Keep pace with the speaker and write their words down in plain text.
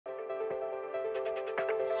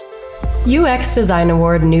UX Design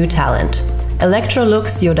Award New Talent,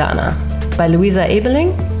 Electrolux Jodana, by Luisa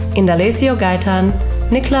Ebeling, Indalecio Gaytan,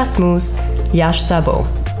 Niklas Muhs, Yash Saboo.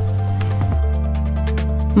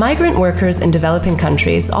 Migrant workers in developing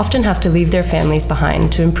countries often have to leave their families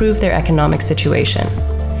behind to improve their economic situation.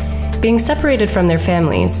 Being separated from their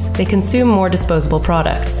families, they consume more disposable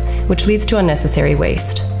products, which leads to unnecessary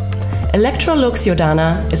waste. Electrolux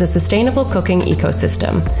Jodana is a sustainable cooking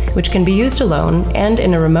ecosystem, which can be used alone and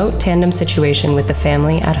in a remote tandem situation with the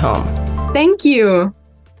family at home. Thank you.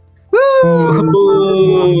 Woo!